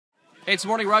Hey, it's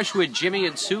Morning Rush with Jimmy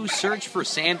and Sue. Search for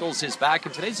Sandals is back,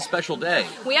 and today's a special day.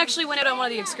 We actually went out on one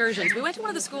of the excursions. We went to one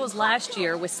of the schools last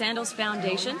year with Sandals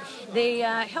Foundation. They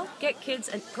help get kids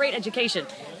a great education.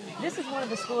 This is one of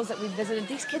the schools that we visited.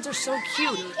 These kids are so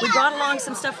cute. We brought along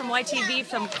some stuff from YTV,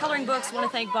 some coloring books. I want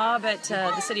to thank Bob at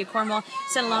the City of Cornwall.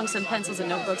 Sent along some pencils and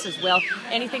notebooks as well.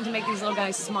 Anything to make these little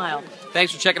guys smile.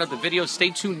 Thanks for checking out the video.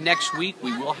 Stay tuned next week.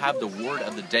 We will have the word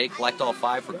of the day. Collect all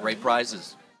 5 for great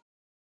prizes.